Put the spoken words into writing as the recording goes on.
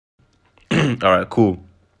All right, cool.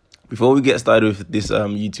 Before we get started with this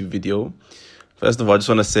YouTube video, first of all, I just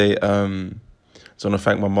want to say, just want to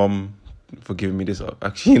thank my mom for giving me this.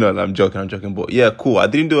 Actually, you know, I'm joking. But yeah, cool. I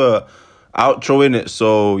didn't do a outro in it,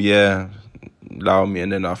 so yeah, allow me.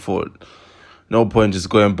 And then I thought, no point just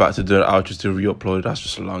going back to do the outro to re-upload. That's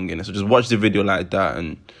just long in it. So just watch the video like that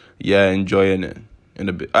and yeah, enjoying it in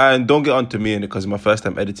a bit. And don't get onto me in it because it's my first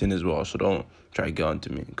time editing as well. So don't try to get onto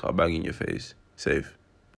me. I'll bang in your face. Safe.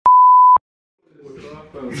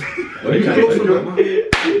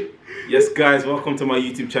 Yes, guys, welcome to my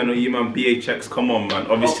YouTube channel, man. BHX. Come on, man.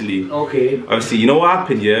 Obviously, you know what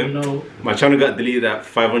happened, yeah? No. My channel got deleted at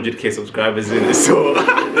 500k subscribers in it, so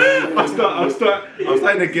I'm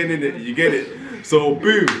starting again in it. You get it? So,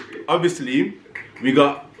 boom. Obviously, we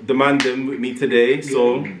got the Mandem with me today.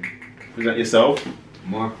 So, present yourself.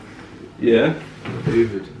 Mark. Yeah.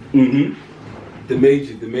 David. The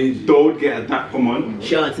major. Don't get attacked, come on.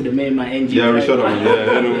 Shout out to the main man, NG. Yeah, shout out.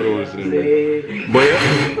 Yeah, I know what it was.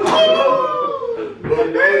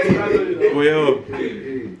 Boy,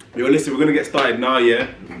 yo, listen, we're gonna get started now, yeah?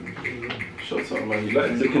 Shut up, man. You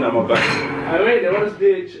like looking at my back. Wait, what's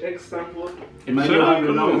BHX stand for?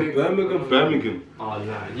 Birmingham. Oh,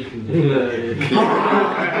 nah, you can do that.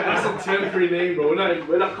 That's a temporary name, bro.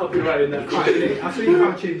 We're not copyrighting that. I saw you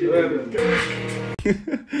can't change it.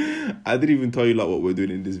 I didn't even tell you like what we're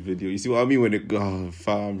doing in this video. You see what I mean when it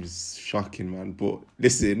fam, it's shocking, man. But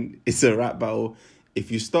listen, it's a rap battle.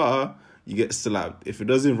 If you stutter, you get slapped. If it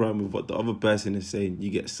doesn't rhyme with what the other person is saying,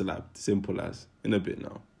 you get slapped. Simple as. In a bit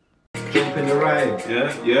now. Jump in the ride.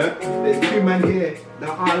 Yeah. There's two men here that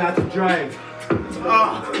aren't allowed to drive. That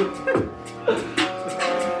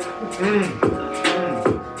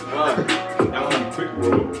was quick,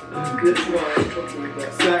 bro.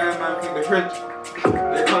 Certain man think the French.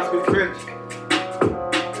 They can't speak French.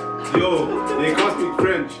 Yo, they can't speak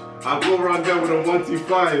French. I go around there with a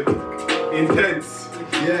 125. Intense.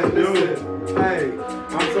 Yeah, listen. Hey,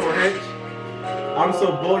 I'm so hench. I'm so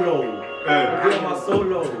bolo. You're my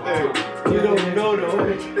solo. You don't know though.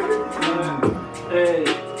 Hey,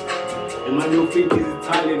 Emmanuel think he's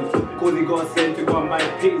Italian because he got sent to go and buy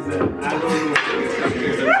pizza. I don't know.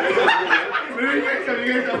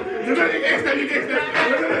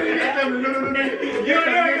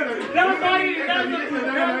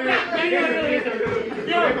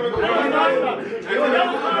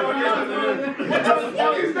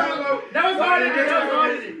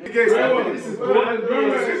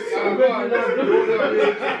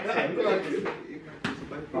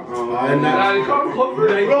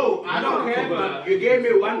 Bro, I don't care, man. You gave me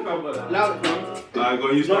one from loud man. I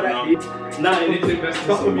go use that now. Nah, you need to invest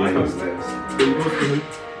in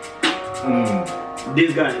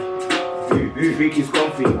This guy. Think he's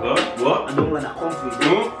comfy. What? I don't want that comfy.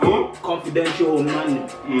 Confidential man.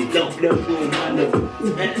 Confidential man.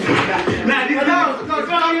 Nah, this guy. I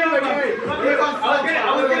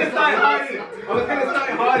was gonna start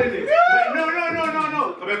hard in it. No.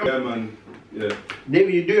 Yeah, man. Yeah.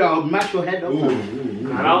 David, you do, I'll mash your head up. That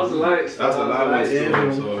was a light. That's a loud one.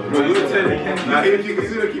 So. Bro, you're telling him. Nah, if you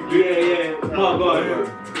consider keep doing it. Yeah. Oh, God.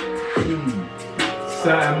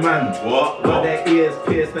 Certain man. What? Got their ears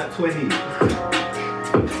pierced at 20.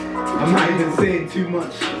 I'm not even saying too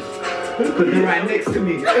much. Because they're right next to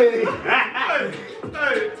me. Hey.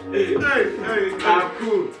 I'm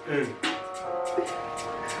cool.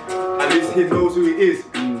 At least he knows who he is.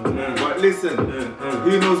 But listen,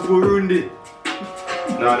 he knows Burundi.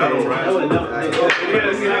 Nah, that don't right.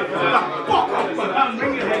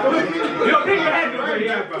 Bring your head over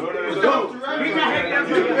here.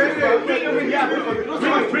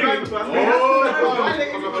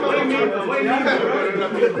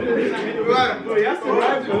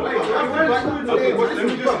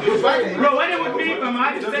 Bro, what do you mean, fam? I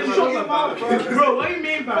just said shut the fuck. Bro, what do you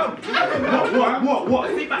mean, fam? What?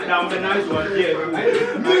 Sit back down, the nice one. Yeah.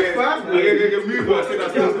 Move, fam. Move,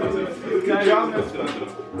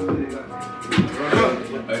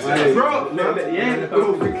 Bro,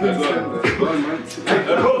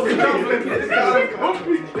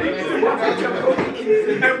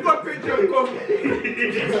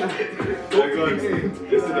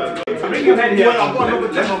 Bring your head here. Bro,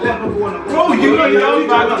 you know you don't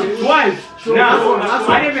back up twice. Nah,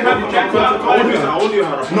 I didn't even have a chance.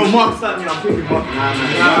 no, Mark, start me. I'm picking Mark.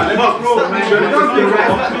 Mark, bro,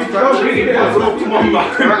 come on, man.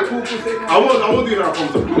 I won't do that. I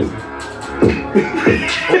promise.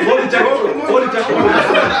 Hold the jacket.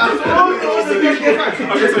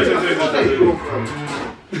 Okay, sorry.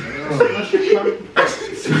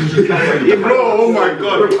 Bro, oh my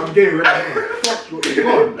god. I'm getting ready.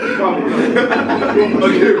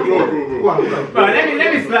 Bro,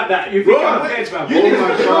 let me slap that. You think I'm dead, fam?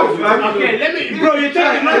 Okay, let me. Bro, you're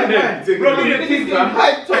talking London. Bro, do your thing, fam.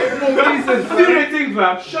 Do your thing,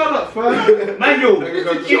 fam. Shut up, fam. Man, yo,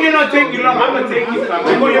 if you're not taking long, I'm gonna take you, fam.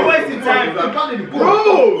 Because you're wasting time, fam.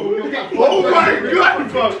 Bro! Oh my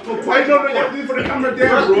god, fam! I don't know what you're doing for the camera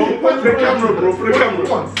there, bro. For the camera, bro. For the camera.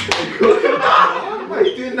 Why are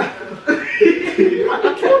you doing that?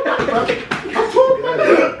 I told man.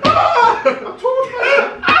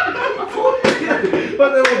 But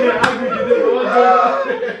they were getting angry because they were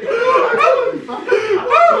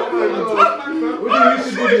what do you used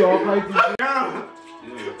to do to your fighting?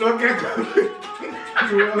 Don't get I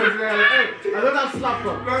don't have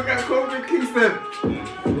slapper. Don't get Kobe Kingston.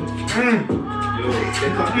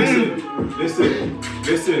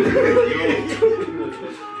 Listen.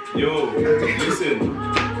 Yo, listen.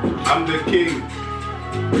 I'm the king.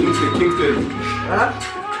 Kingston. Huh?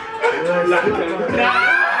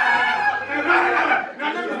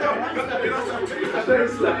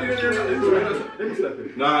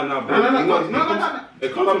 Nah, bro. No.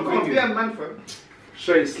 It can't be a man, fam.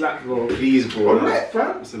 Straight slap, bro. Please, bro. Alright,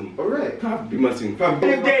 fam. Listen, Alright. be my thing.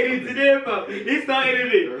 He's getting today, fam. He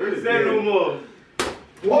started it. Say no more.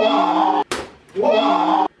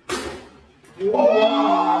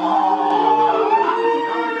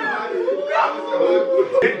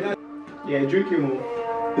 Yeah, drink you more.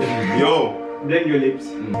 Yo. Blend your lips.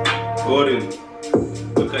 Gordon,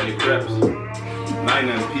 look at your crepes. 9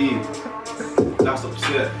 and P. That's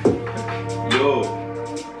upset. Yo,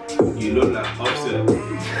 you look like Offset.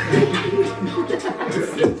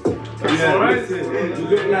 Yeah, listen, you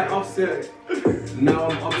look like Offset. Now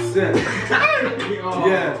I'm upset.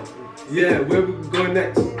 Yeah, where we go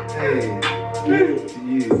next? Hey, you.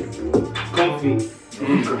 Comfy.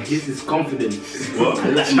 This is confidence. What? I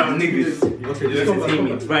like my niggas. Okay, You can see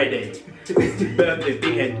me Friday. Birthday,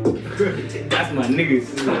 big head. That's my niggas.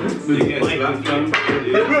 You get slapped, fam.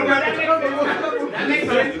 That makes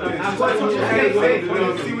sense. I've got what you're saying.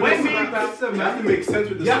 When me, You have to make sense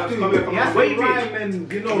with the You have to rhyme and,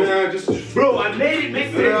 you know. Yeah, just bro, I made it make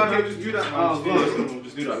sense. yeah, just do that, man.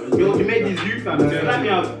 Just do that. Yo, you made this you, fam. Slap me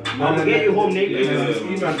out. I'll get you home naked.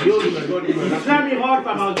 Yeah. Yo, you slap me hard,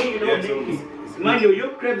 fam. I'll get you home naked. Man, yo, your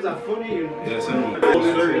crepes are funny. Yeah, send me. Yeah,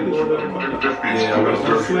 I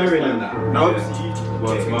was swearing and that. Now obviously you.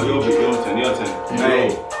 Well, your turn. Hey,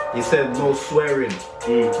 you said no swearing.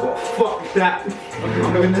 But fuck that.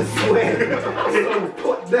 I'm gonna swear. So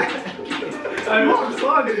put that. I'm not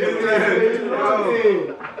sorry.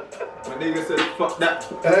 My nigga said, fuck that.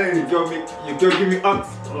 Hey, You go give me ox.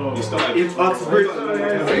 You started. it's us rich. I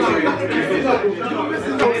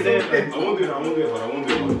won't do that,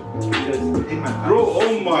 Bro,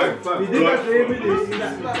 oh my god. You did that for him,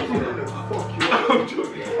 I'm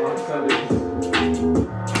joking.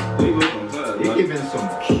 You're giving some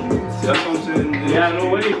cues. That's what I'm saying. Yeah, no,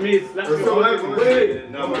 when it's me, it's slap me hard.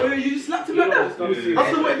 Wait, you just slapped him like that?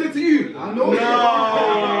 That's what I did to you. I know. No.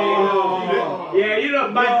 Yeah, you're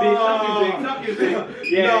not bad, bitch. Stop your thing.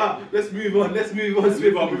 Yeah. Nah, let's move on. Listen.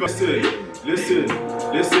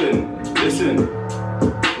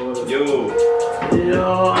 Yo,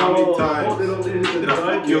 how many times did I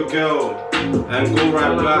fuck your girl and go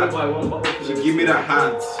right back? She give me that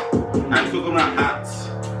hat and took on that hat.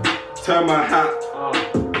 Turn my hat.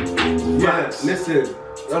 Yeah, listen.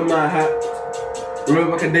 On my hat.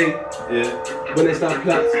 Remember back a day Yeah. when they started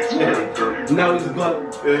plats? Now he's gone.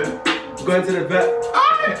 Going to the vet.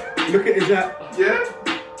 Look at his hat. Yeah?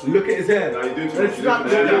 Look at his hair. Now you doing too Let's much. slap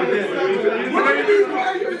him. What are you doing?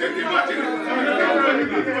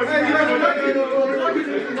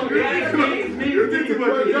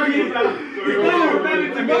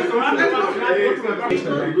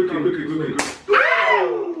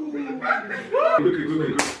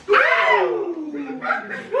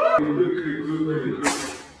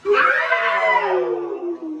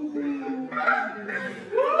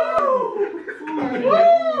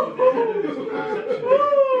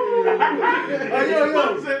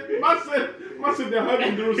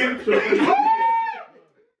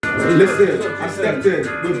 Listen, I stepped in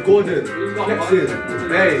with Gordon. Flexing.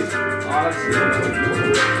 Hey.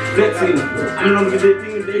 Flexing. I'm not with the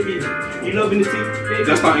thing, baby. You loving the thing, baby.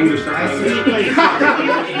 That's not English. Wait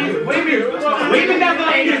a minute, that's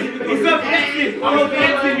not English. It's not flexing. I'm not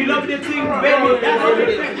flexing. You love the thing, baby.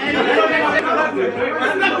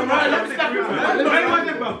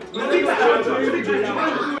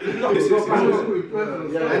 That's not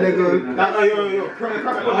And they go, yo, crack.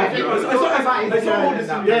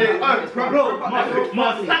 Bro,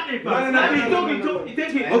 must slap me, bro. You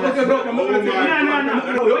take it. Okay, bro, I'm not gonna take it.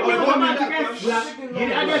 No. You come out against slap.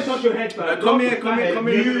 I guess touch your head, bro. Come here.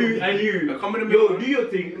 You and you. Come in the Yo, middle. do your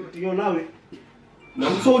thing. You allow it.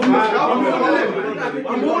 I'm told you. I'm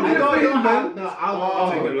holding the thing, man. No,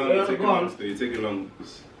 I'll Take it long. Yeah, Take it go on. long. Stay. Take it long.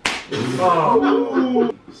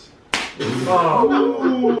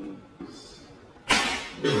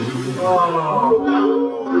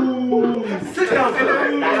 Sit down.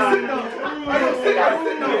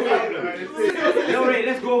 No, wait,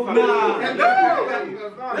 let's go, fam.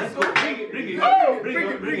 Let's go. Bring it.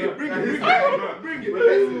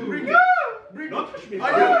 Don't touch me.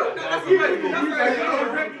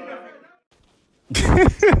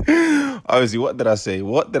 Obviously, what did I say?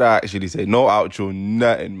 What did I actually say? No outro,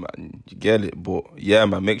 nothing, man. You get it? But yeah,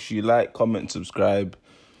 man, make sure you like, comment, subscribe.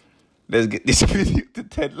 Let's get this video to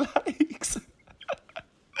 10 likes.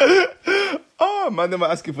 Oh, man, they're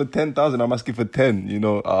asking for 10,000. I'm asking for 10, you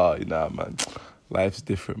know. Nah, man. Life's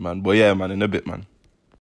different, man. But yeah, man, in a bit, man.